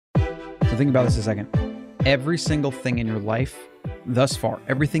So think about this a second. Every single thing in your life thus far,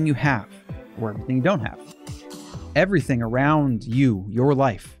 everything you have or everything you don't have, everything around you, your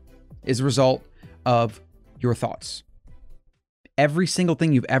life, is a result of your thoughts. Every single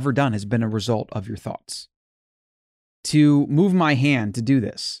thing you've ever done has been a result of your thoughts. To move my hand to do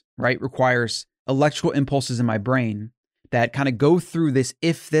this, right, requires electrical impulses in my brain that kind of go through this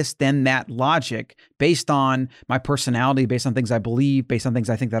if this, then that logic based on my personality, based on things I believe, based on things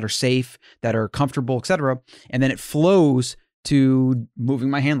I think that are safe, that are comfortable, etc. And then it flows to moving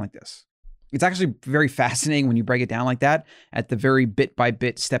my hand like this. It's actually very fascinating when you break it down like that at the very bit by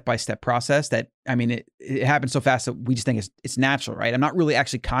bit, step by step process that, I mean, it happens so fast that we just think it's natural, right? I'm not really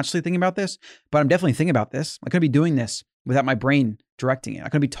actually consciously thinking about this, but I'm definitely thinking about this. I couldn't be doing this without my brain directing it. I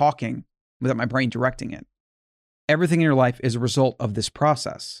couldn't be talking without my brain directing it. Everything in your life is a result of this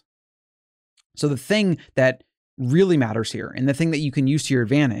process. So the thing that really matters here, and the thing that you can use to your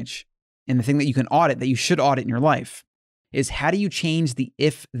advantage, and the thing that you can audit, that you should audit in your life, is how do you change the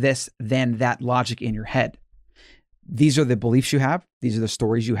if this, then that logic in your head? These are the beliefs you have. These are the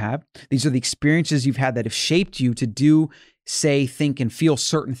stories you have. These are the experiences you've had that have shaped you to do, say, think, and feel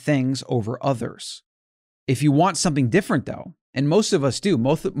certain things over others. If you want something different though, and most of us do,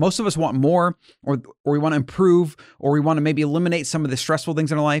 most of us want more, or we want to improve, or we want to maybe eliminate some of the stressful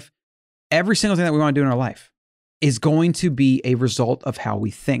things in our life, every single thing that we want to do in our life is going to be a result of how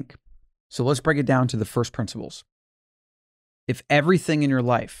we think. So let's break it down to the first principles. If everything in your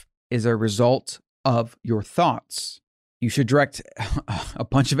life is a result of your thoughts, you should direct a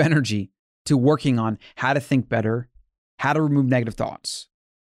bunch of energy to working on how to think better, how to remove negative thoughts.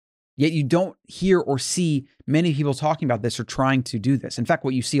 Yet you don't hear or see many people talking about this or trying to do this. In fact,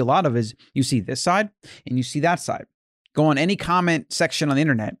 what you see a lot of is you see this side and you see that side. Go on any comment section on the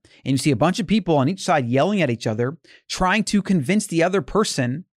internet and you see a bunch of people on each side yelling at each other, trying to convince the other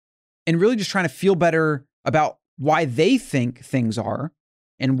person and really just trying to feel better about why they think things are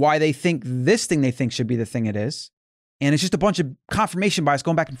and why they think this thing they think should be the thing it is. And it's just a bunch of confirmation bias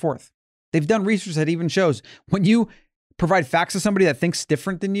going back and forth. They've done research that even shows when you provide facts to somebody that thinks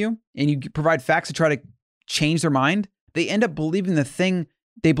different than you, and you provide facts to try to change their mind, they end up believing the thing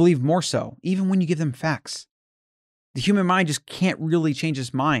they believe more so, even when you give them facts. The human mind just can't really change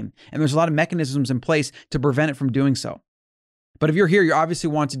its mind. And there's a lot of mechanisms in place to prevent it from doing so. But if you're here, you obviously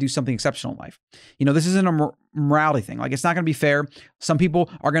want to do something exceptional in life. You know, this isn't a morality thing. Like, it's not going to be fair. Some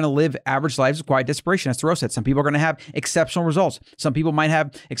people are going to live average lives of quiet desperation, as Thoreau said. Some people are going to have exceptional results. Some people might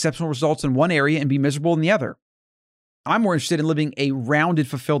have exceptional results in one area and be miserable in the other. I'm more interested in living a rounded,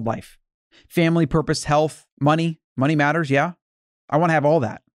 fulfilled life. Family, purpose, health, money. Money matters, yeah. I want to have all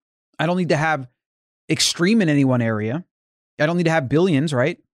that. I don't need to have extreme in any one area. I don't need to have billions,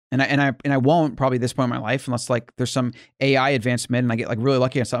 right? And I won't probably at this point in my life, unless like there's some AI advancement and I get like really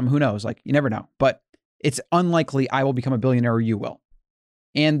lucky on something. Who knows? Like, you never know. But it's unlikely I will become a billionaire or you will.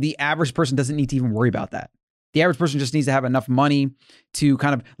 And the average person doesn't need to even worry about that. The average person just needs to have enough money to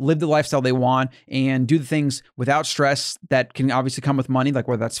kind of live the lifestyle they want and do the things without stress that can obviously come with money, like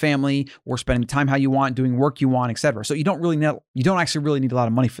whether that's family or spending time how you want, doing work you want, etc. So you don't actually really need a lot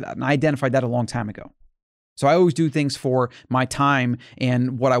of money for that. And I identified that a long time ago. So I always do things for my time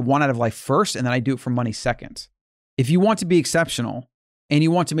and what I want out of life first, and then I do it for money second. If you want to be exceptional and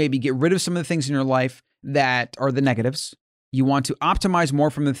you want to maybe get rid of some of the things in your life that are the negatives, you want to optimize more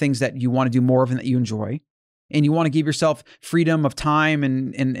from the things that you want to do more of and that you enjoy, and you want to give yourself freedom of time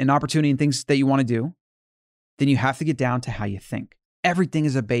and opportunity and things that you want to do, then you have to get down to how you think. Everything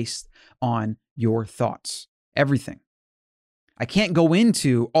is based on your thoughts. Everything. I can't go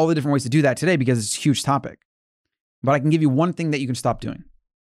into all the different ways to do that today because it's a huge topic. But I can give you one thing that you can stop doing.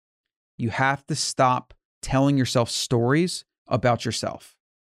 You have to stop telling yourself stories about yourself.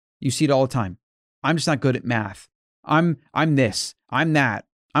 You see it all the time. I'm just not good at math. I'm this. I'm that.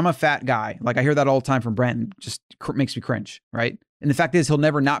 I'm a fat guy. Like, I hear that all the time from Brent, and just makes me cringe, right? And the fact is, he'll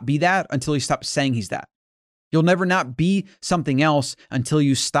never not be that until he stops saying he's that. You'll never not be something else until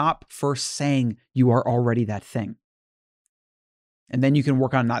you stop first saying you are already that thing. And then you can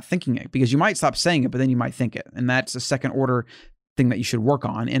work on not thinking it, because you might stop saying it, but then you might think it. And that's a second order thing that you should work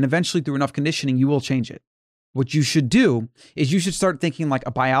on. And eventually, through enough conditioning, you will change it. What you should do is you should start thinking like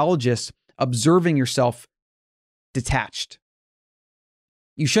a biologist, observing yourself detached.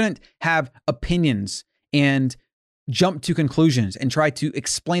 You shouldn't have opinions and jump to conclusions and try to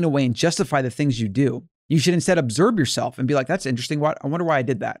explain away and justify the things you do. You should instead observe yourself and be like, that's interesting. I wonder why I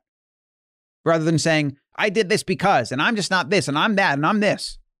did that. Rather than saying, I did this because, and I'm just not this, and I'm that, and I'm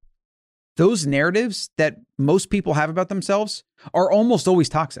this. Those narratives that most people have about themselves are almost always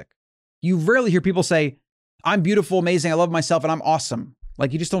toxic. You rarely hear people say, I'm beautiful, amazing, I love myself, and I'm awesome.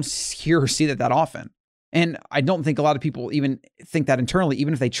 Like, you just don't hear or see that often. And I don't think a lot of people even think that internally,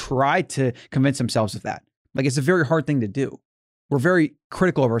 even if they try to convince themselves of that. Like, it's a very hard thing to do. We're very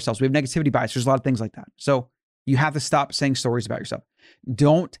critical of ourselves. We have negativity bias. There's a lot of things like that. So you have to stop saying stories about yourself.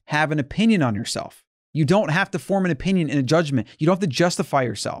 Don't have an opinion on yourself. You don't have to form an opinion and a judgment. You don't have to justify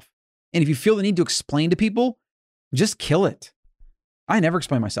yourself. And if you feel the need to explain to people, just kill it. I never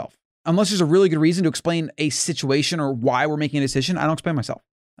explain myself. Unless there's a really good reason to explain a situation or why we're making a decision, I don't explain myself.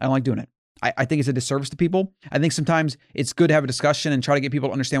 I don't like doing it. I think it's a disservice to people. I think sometimes it's good to have a discussion and try to get people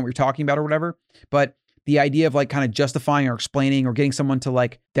to understand what you're talking about or whatever. But the idea of like kind of justifying or explaining or getting someone to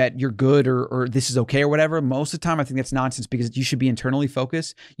like that you're good or this is okay or whatever, most of the time I think that's nonsense, because you should be internally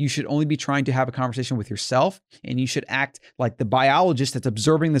focused. You should only be trying to have a conversation with yourself, and you should act like the biologist that's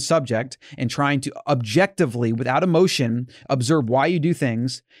observing the subject and trying to objectively, without emotion, observe why you do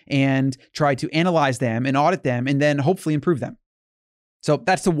things and try to analyze them and audit them and then hopefully improve them. So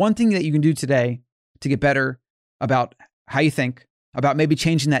that's the one thing that you can do today to get better about how you think, about maybe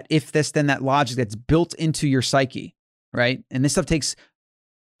changing that if this, then that logic that's built into your psyche, right? And this stuff takes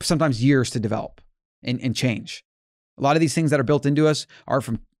sometimes years to develop and change. A lot of these things that are built into us are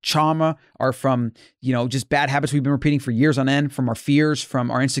from trauma, are from, just bad habits we've been repeating for years on end, from our fears,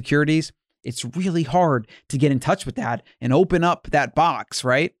 from our insecurities. It's really hard to get in touch with that and open up that box,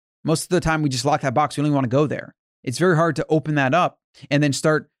 right? Most of the time we just lock that box. We don't even want to go there. It's very hard to open that up and then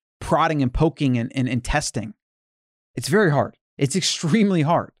start prodding and poking and testing. It's very hard. It's extremely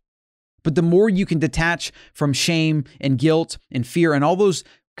hard. But the more you can detach from shame and guilt and fear and all those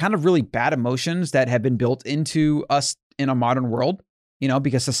kind of really bad emotions that have been built into us in a modern world,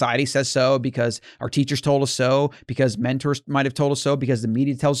 because society says so, because our teachers told us so, because mentors might have told us so, because the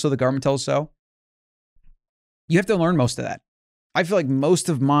media tells us so, the government tells us so. You have to learn most of that. I feel like most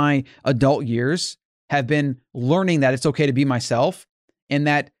of my adult years have been learning that it's okay to be myself, and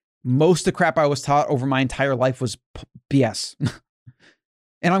that most of the crap I was taught over my entire life was BS.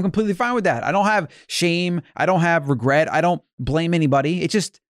 And I'm completely fine with that. I don't have shame. I don't have regret. I don't blame anybody.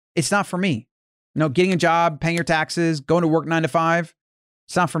 It's not for me. Getting a job, paying your taxes, going to work 9 to 5,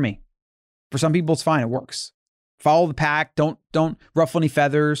 it's not for me. For some people, it's fine. It works. Follow the pack. Don't ruffle any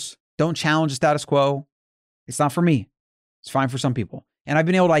feathers. Don't challenge the status quo. It's not for me. It's fine for some people. And I've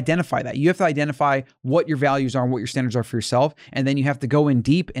been able to identify that. You have to identify what your values are and what your standards are for yourself. And then you have to go in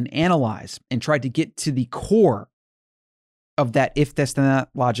deep and analyze and try to get to the core of that if this, then that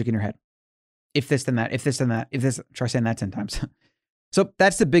logic in your head. If this, then that, if this, then that, if this, try saying that 10 times. So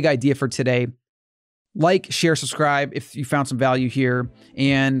that's the big idea for today. Like, share, subscribe if you found some value here.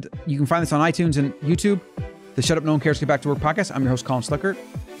 And you can find this on iTunes and YouTube. The Shut Up No One Cares Get Back to Work podcast. I'm your host, Colin Slickert.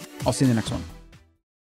 I'll see you in the next one.